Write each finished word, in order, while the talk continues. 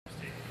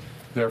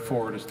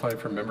Therefore, it is time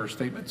for member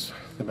statements.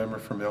 The member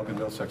from Elgin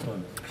Middlesex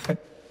London. Thank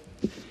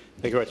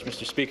you very much,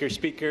 Mr.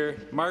 Speaker.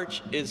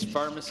 March is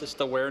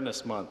Pharmacist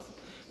Awareness Month,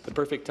 the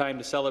perfect time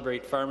to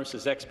celebrate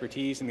pharmacists'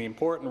 expertise and the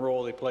important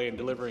role they play in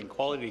delivering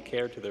quality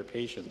care to their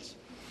patients.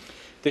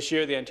 This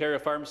year, the Ontario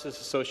Pharmacists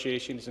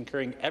Association is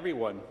encouraging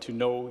everyone to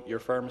know your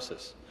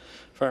pharmacist.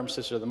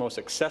 Pharmacists are the most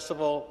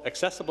accessible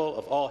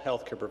of all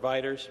healthcare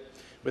providers,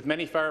 with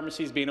many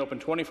pharmacies being open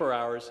 24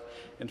 hours,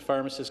 and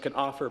pharmacists can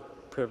offer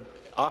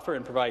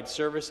and provide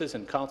services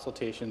and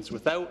consultations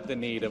without the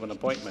need of an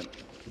appointment.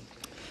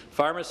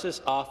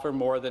 Pharmacists offer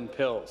more than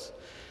pills.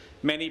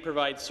 Many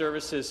provide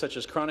services such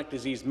as chronic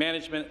disease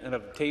management and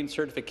obtain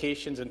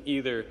certifications in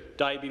either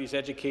diabetes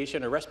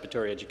education or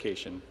respiratory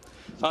education.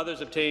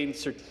 Others obtain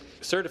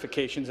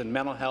certifications in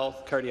mental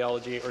health,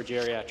 cardiology, or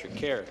geriatric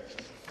care.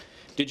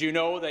 Did you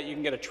know that you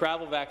can get a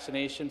travel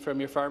vaccination from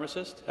your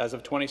pharmacist? As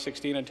of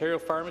 2016, Ontario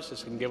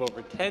pharmacists can give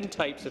over 10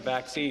 types of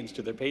vaccines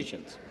to their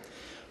patients.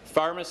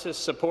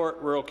 Pharmacists support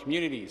rural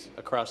communities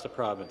across the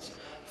province.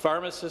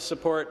 Pharmacists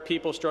support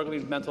people struggling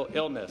with mental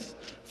illness.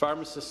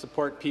 Pharmacists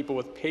support people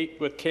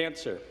with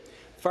cancer.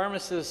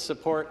 Pharmacists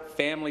support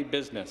family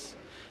business.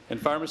 And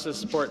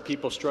pharmacists support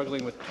people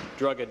struggling with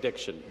drug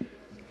addiction.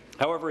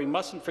 However, we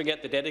mustn't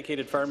forget the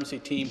dedicated pharmacy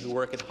team who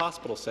work in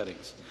hospital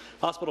settings.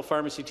 Hospital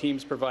pharmacy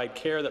teams provide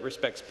care that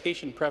respects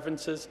patient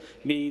preferences,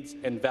 needs,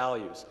 and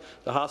values.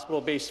 The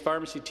hospital-based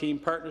pharmacy team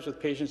partners with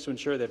patients to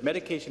ensure they have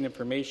medication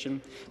information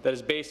that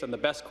is based on the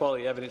best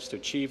quality evidence to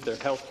achieve their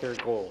health care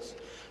goals.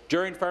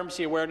 During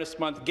Pharmacy Awareness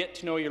Month, get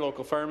to know your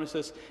local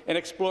pharmacist and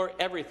explore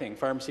everything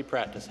pharmacy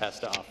practice has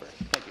to offer.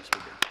 Thank you,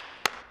 Speaker.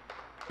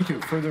 Thank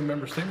you. Further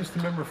member statements.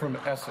 The member from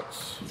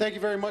Essex. Thank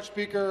you very much,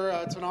 Speaker.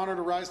 It's an honour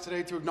to rise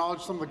today to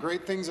acknowledge some of the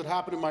great things that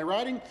happened in my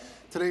riding.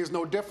 Today is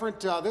no different.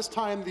 This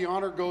time, the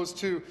honour goes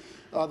to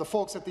the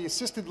folks at the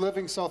Assisted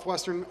Living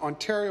Southwestern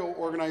Ontario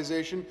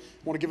organization.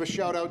 I want to give a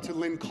shout out to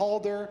Lynn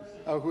Calder,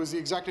 who is the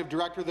executive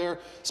director there.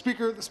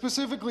 Speaker,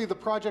 specifically the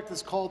project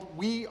is called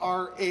We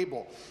Are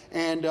Able,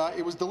 and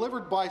it was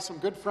delivered by some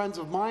good friends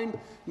of mine,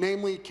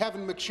 namely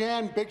Kevin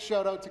McShann. Big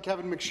shout out to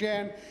Kevin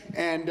McShann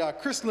and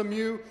Chris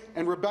Lemieux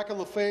and Rebecca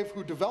Lefebvre,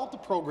 who developed a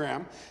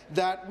program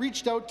that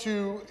reached out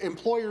to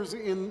employers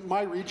in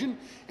my region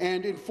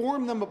and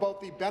informed them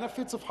about the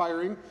benefits of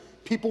hiring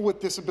people with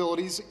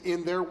disabilities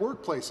in their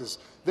workplaces,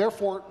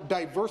 therefore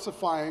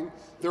diversifying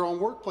their own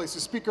workplaces.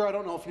 Speaker, I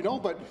don't know if you know,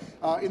 but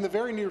in the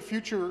very near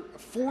future,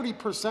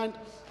 40%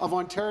 of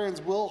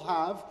Ontarians will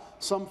have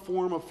some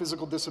form of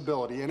physical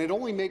disability, and it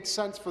only makes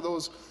sense for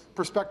those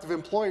prospective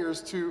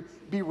employers to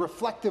be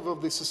reflective of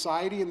the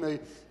society and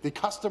the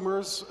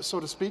customers, so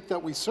to speak,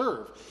 that we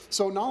serve.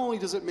 So not only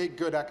does it make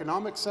good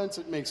economic sense,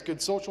 it makes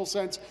good social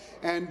sense,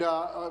 and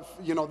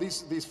you know,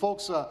 these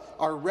folks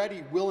are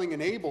ready, willing,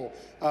 and able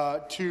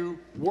to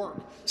work.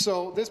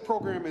 So this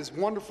program is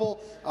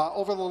wonderful.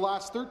 Over the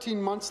last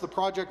 13 months, the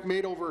project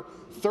made over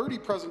 30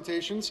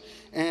 presentations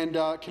and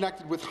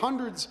connected with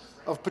hundreds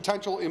of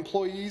potential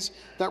employees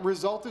that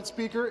resulted,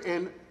 Speaker,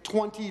 in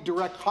 20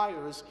 direct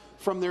hires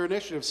from their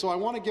initiative. So I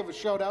want to give a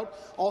shout out.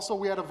 Also,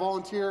 we had a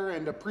volunteer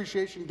and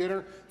appreciation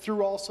dinner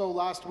through also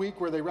last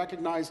week where they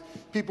recognized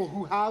people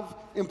who have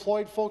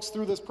employed folks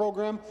through this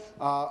program.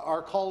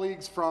 Our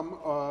colleagues from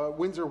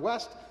Windsor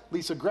West,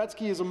 Lisa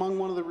Gretzky is among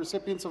one of the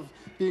recipients of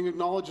being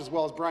acknowledged, as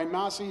well as Brian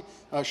Massey,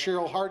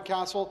 Cheryl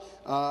Hardcastle,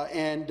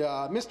 and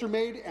Mr.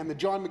 Maid and the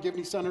John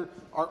McGivney Centre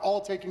are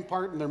all taking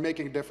part, and they're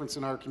making a difference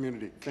in our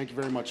community. Thank you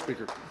very much,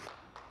 Speaker.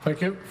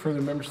 Thank you.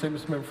 Further member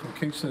statements. Member from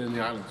Kingston and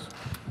the Islands.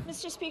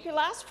 Mr. Speaker,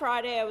 last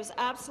Friday I was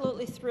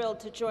absolutely thrilled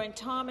to join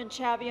Tom and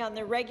Chavi on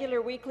their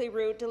regular weekly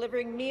route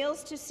delivering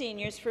meals to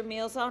seniors for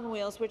Meals on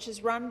Wheels, which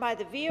is run by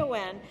the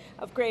VON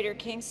of Greater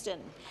Kingston.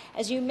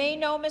 As you may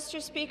know,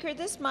 Mr. Speaker,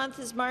 this month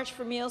is March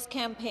for Meals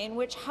campaign,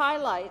 which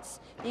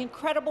highlights the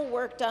incredible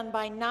work done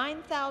by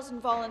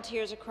 9,000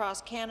 volunteers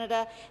across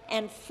Canada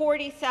and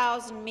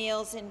 40,000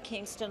 meals in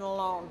Kingston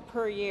alone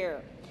per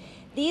year.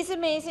 These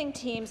amazing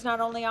teams not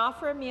only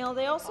offer a meal,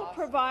 they also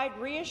provide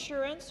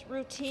reassurance,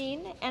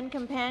 routine, and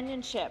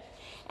companionship,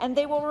 and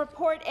they will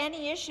report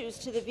any issues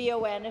to the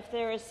VON if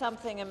there is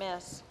something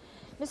amiss.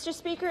 Mr.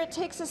 Speaker, it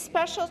takes a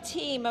special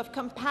team of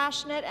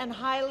compassionate and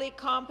highly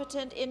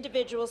competent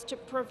individuals to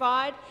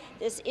provide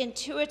this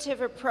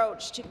intuitive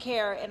approach to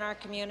care in our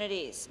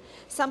communities,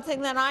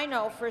 something that I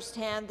know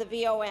firsthand the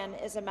VON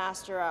is a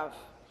master of.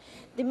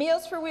 The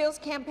Meals for Wheels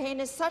campaign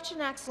is such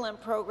an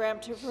excellent program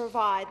to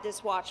provide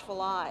this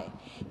watchful eye.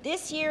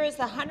 This year is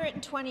the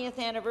 120th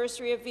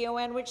anniversary of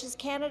VON, which is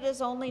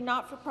Canada's only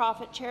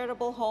not-for-profit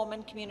charitable home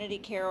and community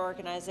care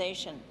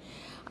organization.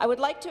 I would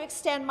like to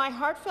extend my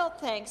heartfelt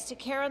thanks to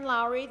Karen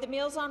Lowry, the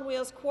Meals on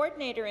Wheels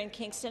coordinator in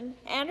Kingston,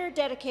 and her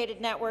dedicated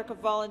network of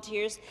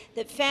volunteers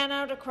that fan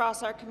out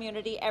across our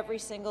community every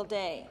single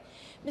day.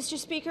 Mr.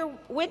 Speaker,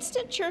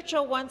 Winston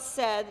Churchill once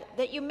said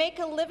that you make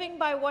a living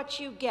by what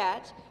you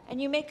get,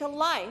 and you make a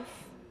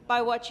life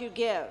by what you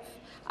give.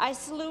 I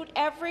salute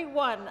every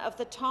one of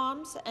the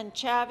Toms and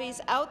Chavies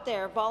out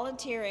there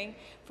volunteering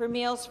for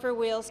Meals for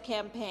Wheels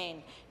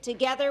campaign.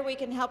 Together, we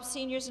can help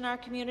seniors in our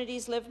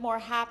communities live more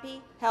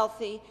happy,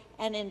 healthy,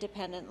 and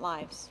independent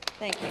lives.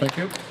 Thank you. Thank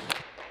you.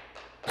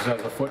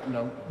 As a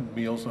footnote,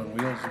 Meals on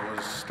Wheels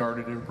was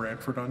started in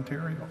Brantford,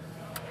 Ontario.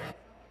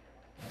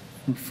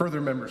 Further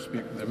member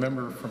speaker, the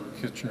member from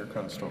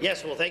Kitchener-Conestoga.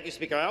 Yes, well, thank you,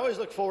 Speaker. I always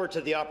look forward to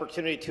the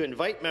opportunity to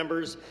invite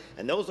members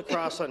and those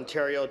across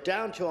Ontario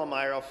down to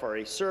Elmira for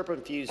a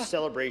syrup-infused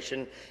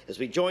celebration as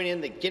we join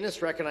in the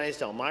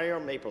Guinness-recognized Elmira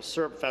Maple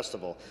Syrup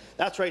Festival.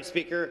 That's right,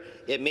 Speaker.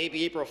 It may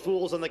be April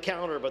Fools on the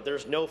calendar, but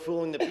there's no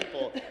fooling the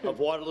people of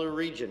Waterloo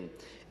Region.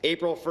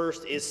 April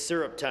 1st is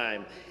syrup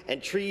time,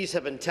 and trees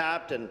have been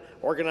tapped, and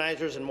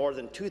organizers and more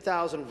than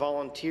 2,000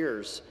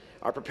 volunteers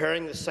are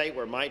preparing the site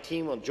where my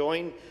team will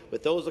join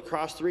with those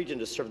across the region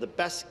to serve the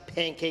best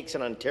pancakes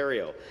in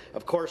Ontario,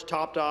 of course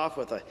topped off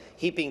with a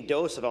heaping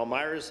dose of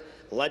Elmira's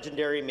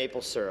legendary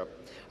maple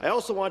syrup. I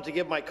also want to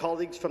give my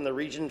colleagues from the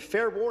region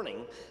fair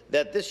warning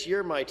that this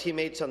year my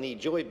teammates on the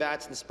Joey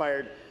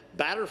Bats-inspired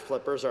batter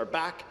flippers are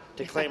back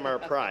to claim our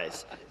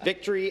prize,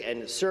 victory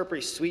and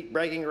syrupy sweet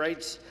bragging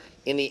rights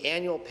in the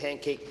annual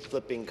pancake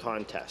flipping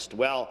contest.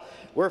 Well,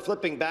 we're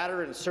flipping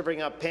batter and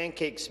serving up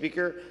pancakes,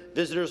 Speaker.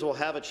 Visitors will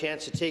have a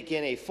chance to take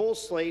in a full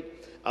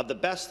slate of the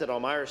best that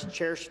Elmira's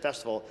cherished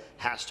festival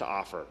has to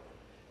offer.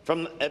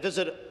 From a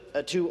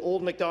visit to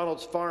Old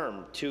MacDonald's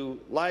farm, to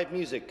live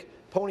music,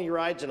 pony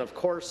rides, and of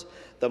course,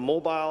 the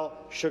mobile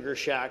sugar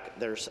shack,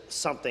 there's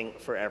something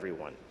for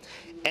everyone.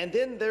 And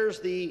then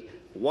there's the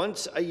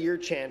once-a-year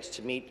chance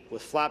to meet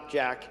with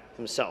Flapjack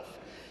himself.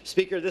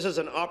 Speaker, this is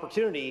an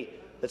opportunity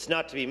that's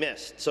not to be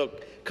missed. So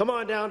come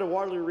on down to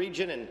Waterloo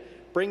Region and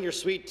bring your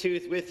sweet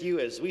tooth with you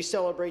as we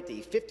celebrate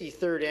the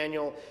 53rd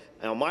annual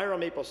Elmira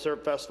Maple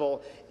Syrup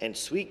Festival and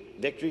sweet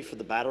victory for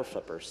the batter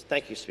flippers.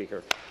 Thank you,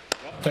 Speaker.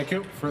 Thank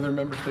you. Further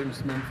member statements,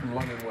 the member from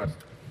London West.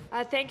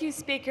 Thank you,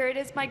 Speaker. It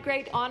is my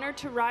great honour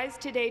to rise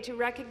today to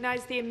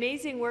recognize the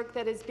amazing work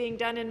that is being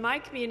done in my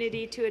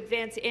community to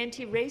advance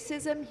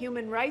anti-racism,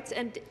 human rights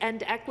and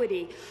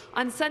equity.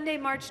 On Sunday,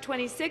 March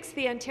 26th,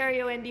 the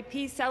Ontario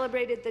NDP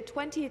celebrated the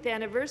 20th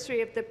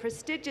anniversary of the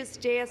prestigious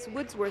J.S.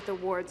 Woodsworth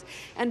Awards,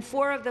 and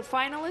 4 of the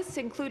finalists,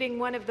 including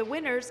one of the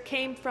winners,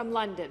 came from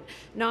London,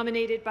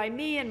 nominated by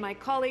me and my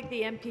colleague,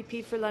 the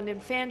MPP for London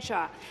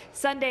Fanshawe.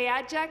 Sunday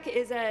Ajak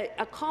is an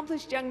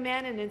accomplished young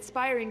man and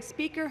inspiring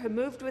speaker who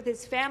moved with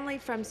his family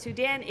from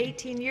Sudan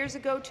 18 years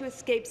ago to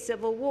escape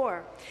civil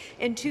war.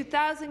 In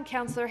 2000,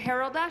 Councillor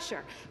Harold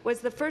Usher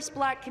was the first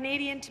Black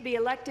Canadian to be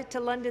elected to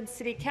London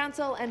City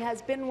Council and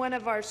has been one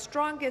of our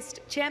strongest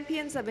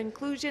champions of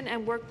inclusion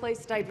and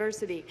workplace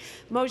diversity.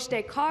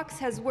 Mojde Cox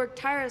has worked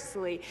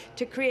tirelessly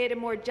to create a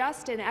more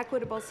just and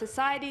equitable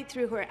society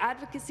through her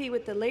advocacy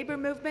with the labour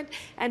movement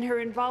and her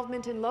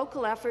involvement in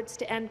local efforts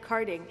to end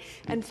carding.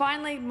 And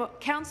finally,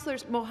 Councillor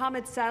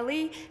Mohammed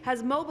Salih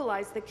has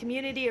mobilized the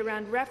community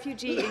around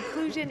refugee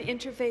inclusion,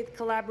 interfaith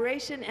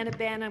collaboration, and a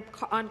ban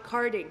on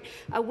carding.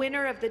 A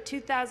winner of the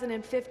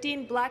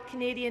 2015 Black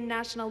Canadian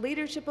National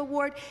Leadership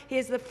Award, he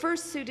is the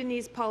first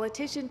Sudanese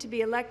politician to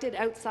be elected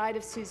outside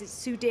of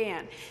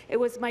Sudan. It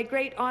was my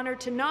great honour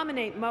to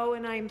nominate Mo,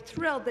 and I am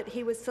thrilled that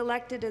he was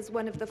selected as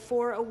one of the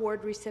 4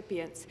 award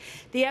recipients.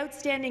 The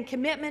outstanding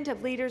commitment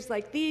of leaders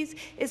like these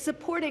is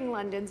supporting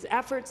London's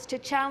efforts to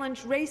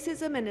challenge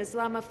racism and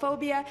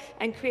Islamophobia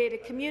and create a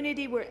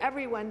community where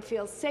everyone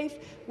feels safe,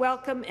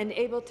 welcome, and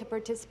able to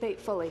participate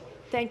fully.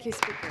 Thank you,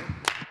 Speaker.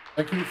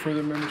 Thank you.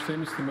 Further member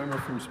statements, the member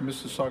from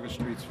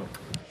Mississauga-Streetsville.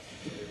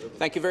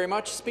 Thank you very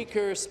much,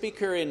 Speaker.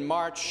 Speaker, in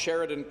March,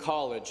 Sheridan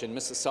College in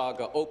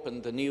Mississauga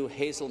opened the new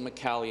Hazel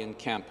McCallion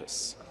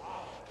campus.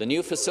 The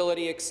new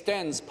facility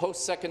extends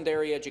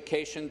post-secondary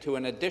education to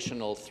an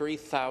additional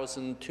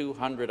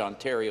 3,200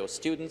 Ontario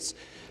students,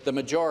 the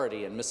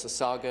majority in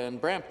Mississauga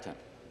and Brampton.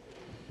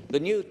 The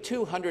new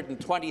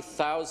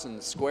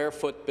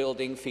 220,000-square-foot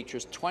building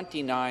features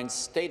 29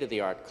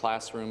 state-of-the-art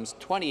classrooms,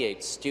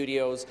 28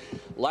 studios,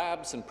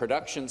 labs and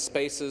production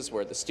spaces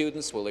where the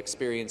students will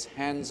experience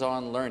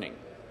hands-on learning.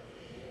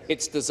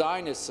 Its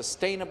design is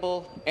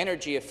sustainable,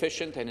 energy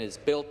efficient, and is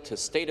built to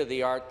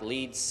state-of-the-art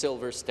LEED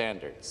Silver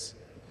standards.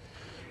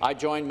 I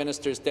joined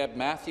Ministers Deb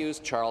Matthews,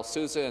 Charles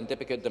Sousa, and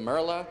Deepika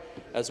Demirla,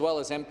 as well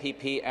as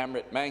MPP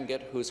Amrit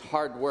Mangat, whose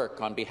hard work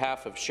on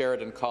behalf of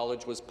Sheridan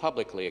College was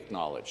publicly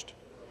acknowledged.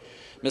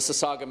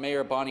 Mississauga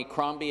Mayor Bonnie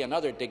Crombie and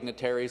other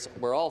dignitaries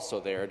were also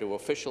there to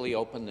officially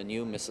open the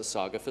new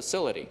Mississauga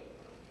facility.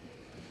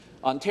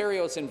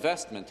 Ontario's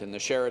investment in the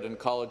Sheridan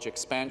College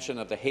expansion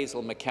of the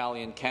Hazel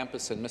McCallion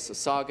campus in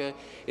Mississauga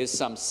is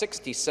some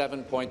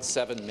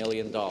 $67.7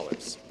 million.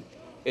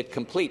 It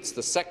completes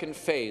the second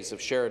phase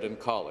of Sheridan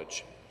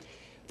College.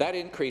 That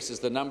increases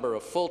the number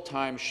of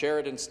full-time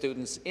Sheridan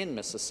students in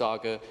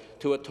Mississauga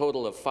to a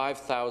total of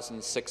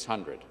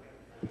 5,600.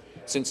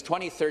 Since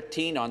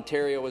 2013,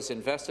 Ontario has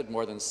invested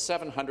more than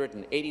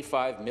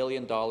 $785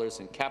 million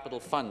in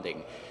capital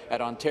funding at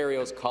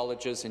Ontario's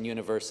colleges and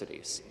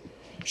universities.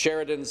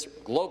 Sheridan's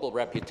global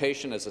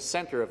reputation as a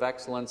centre of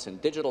excellence in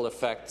digital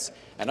effects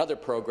and other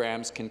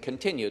programs can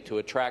continue to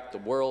attract the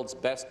world's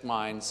best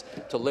minds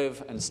to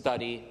live and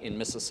study in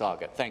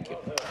Mississauga. Thank you.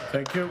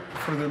 Thank you.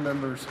 Further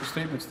members'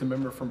 statements. The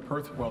member from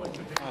Perth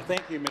Wellington.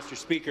 Thank you, Mr.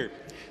 Speaker.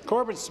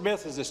 Corbin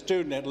Smith is a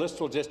student at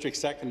Listowel District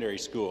Secondary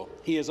School.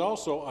 He is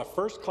also a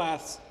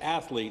first-class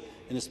athlete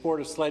in the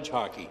sport of sledge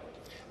hockey.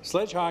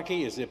 Sledge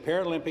hockey is the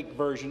Paralympic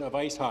version of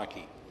ice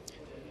hockey.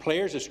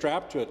 Players are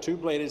strapped to a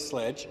two-bladed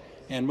sledge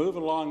and move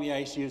along the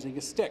ice using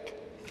a stick,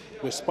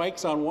 with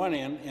spikes on one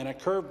end and a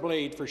curved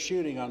blade for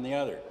shooting on the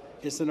other.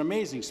 It's an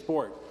amazing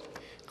sport.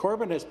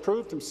 Corbin has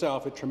proved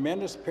himself a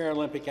tremendous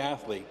Paralympic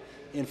athlete.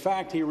 In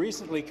fact, he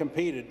recently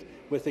competed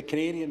with the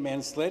Canadian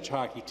men's sledge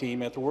hockey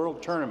team at the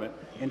World Tournament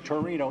in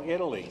Torino,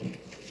 Italy.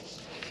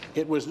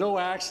 It was no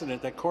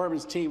accident that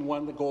Corbin's team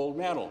won the gold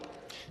medal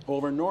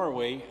over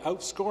Norway,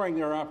 outscoring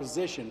their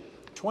opposition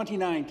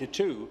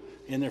 29-2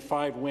 in their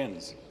 5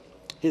 wins.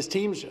 His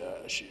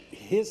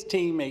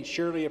teammates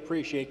surely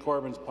appreciate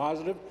Corbin's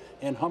positive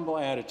and humble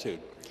attitude.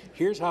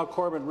 Here's how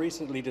Corbin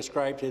recently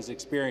described his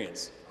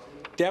experience.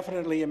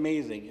 Definitely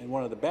amazing and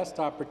one of the best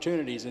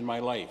opportunities in my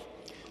life.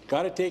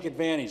 Got to take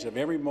advantage of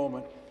every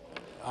moment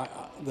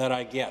that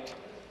I get.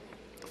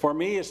 For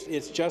me,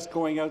 it's just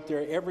going out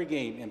there every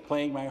game and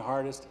playing my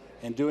hardest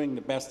and doing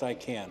the best I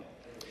can.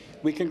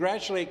 We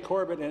congratulate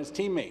Corbin and his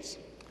teammates.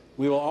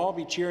 We will all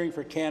be cheering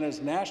for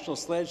Canada's national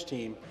sledge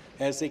team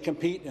as they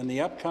compete in the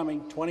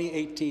upcoming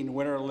 2018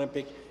 Winter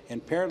Olympic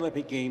and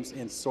Paralympic Games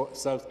in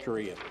South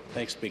Korea.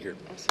 Thanks, Speaker.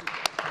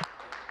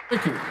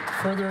 Thank you.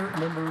 Further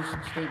members'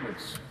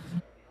 statements.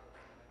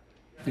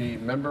 The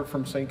member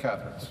from St.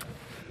 Catharines.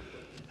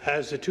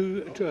 As the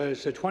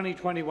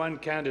 2021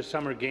 Canada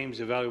Summer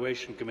Games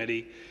Evaluation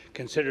Committee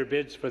consider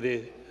bids for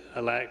this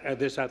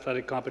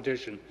athletic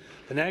competition,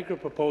 the Niagara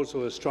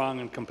proposal is strong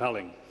and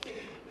compelling.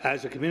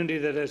 As a community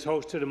that has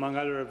hosted, among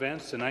other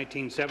events, the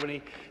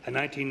 1970 and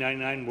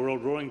 1999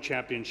 World Rowing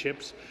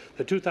Championships,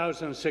 the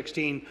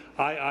 2016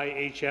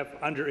 IIHF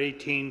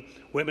Under-18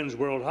 Women's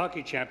World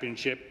Hockey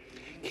Championship,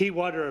 key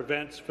water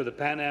events for the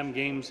Pan Am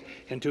Games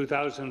in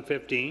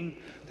 2015,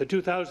 the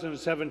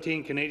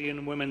 2017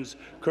 Canadian Women's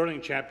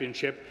Curling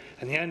Championship,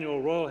 and the annual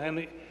Royal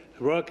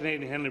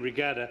Canadian Henley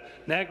Regatta,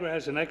 Niagara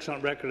has an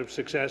excellent record of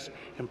success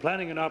in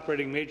planning and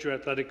operating major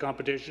athletic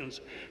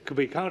competitions, could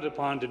be counted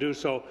upon to do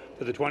so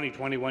for the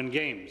 2021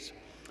 Games.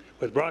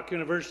 With Brock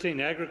University,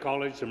 Niagara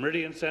College, the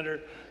Meridian Centre,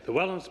 the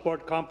Welland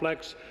Sport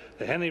Complex,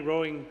 the Henley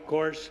Rowing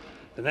Course,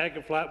 the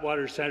Niagara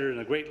Flatwater Centre and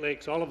the Great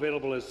Lakes all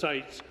available as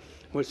sites,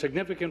 with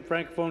significant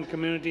Francophone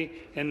community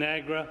in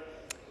Niagara,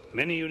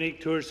 many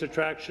unique tourist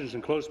attractions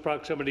in close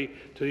proximity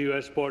to the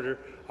U.S. border,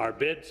 our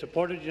bid,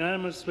 supported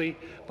unanimously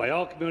by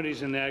all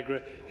communities in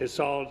Niagara, is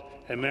solid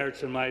and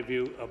merits, in my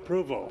view,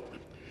 approval.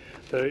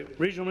 The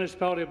Regional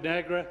Municipality of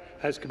Niagara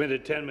has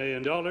committed $10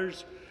 million,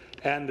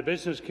 and the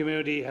business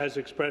community has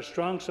expressed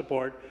strong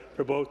support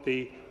for both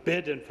the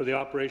bid and for the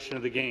operation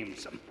of the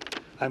Games.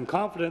 I'm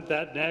confident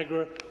that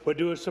Niagara would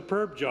do a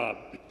superb job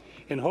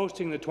in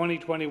hosting the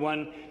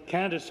 2021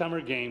 Canada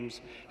Summer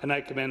Games, and I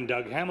commend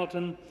Doug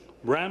Hamilton,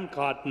 Bram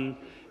Cotton,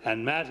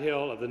 and Matt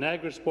Hill of the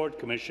Niagara Sport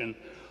Commission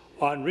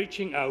on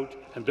reaching out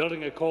and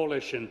building a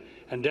coalition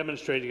and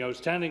demonstrating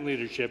outstanding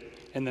leadership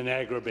in the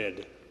Niagara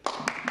bid.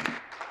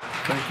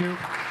 Thank you.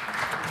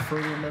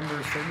 Further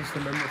members' statements.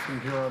 The member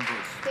from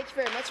Huron-Bruce. Thank you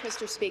very much,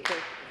 Mr. Speaker.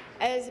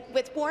 As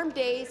with warm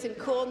days and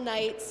cool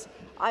nights,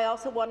 I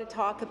also want to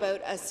talk about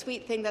a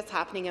sweet thing that's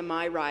happening in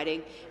my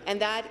riding, and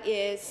that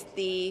is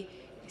the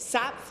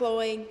sap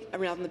flowing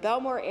around the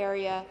Belmore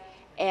area,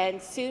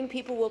 and soon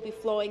people will be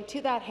flowing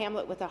to that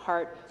hamlet with a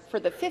heart for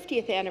the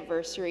 50th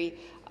anniversary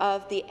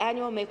of the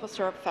annual Maple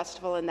Syrup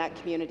Festival in that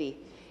community.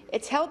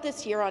 It's held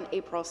this year on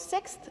April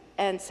 6th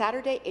and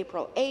Saturday,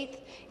 April 8th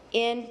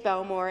in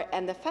Belmore,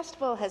 and the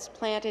festival has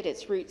planted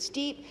its roots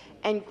deep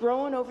and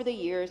grown over the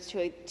years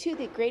to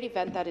the great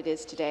event that it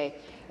is today.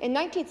 In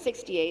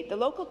 1968, the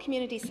local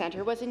community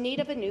centre was in need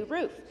of a new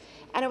roof,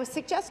 and it was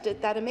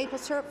suggested that a Maple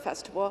Syrup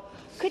Festival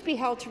could be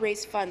held to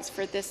raise funds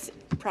for this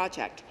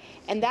project.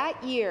 And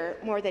that year,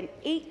 more than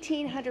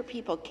 1,800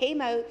 people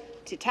came out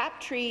to tap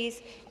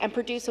trees and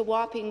produce a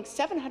whopping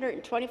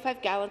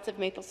 725 gallons of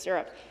maple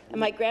syrup, and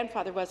my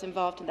grandfather was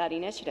involved in that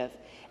initiative.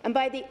 And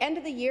by the end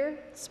of the year,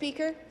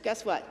 Speaker,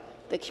 guess what?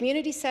 The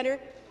community centre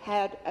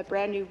had a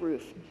brand new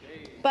roof.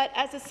 But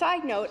as a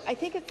side note, I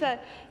think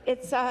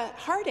it's a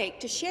heartache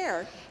to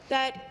share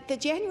that the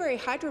January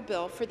hydro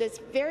bill for this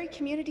very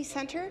community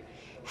centre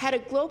had a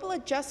global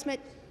adjustment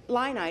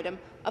line item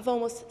of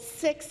almost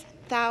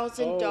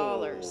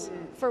 $6,000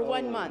 for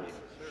 1 month.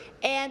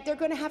 And they're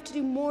going to have to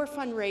do more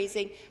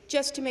fundraising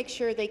just to make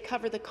sure they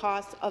cover the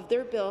costs of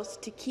their bills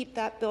to keep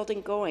that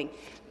building going.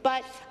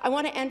 But I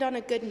want to end on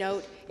a good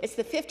note. It's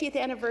the 50th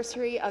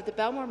anniversary of the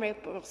Belmore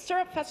Maple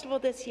Syrup Festival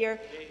this year.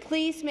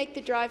 Please make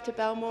the drive to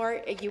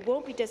Belmore. You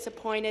won't be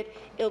disappointed.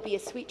 It'll be a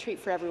sweet treat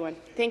for everyone.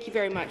 Thank you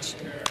very much.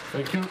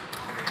 Thank you.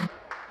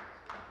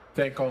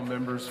 Thank all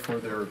members for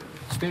their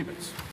statements.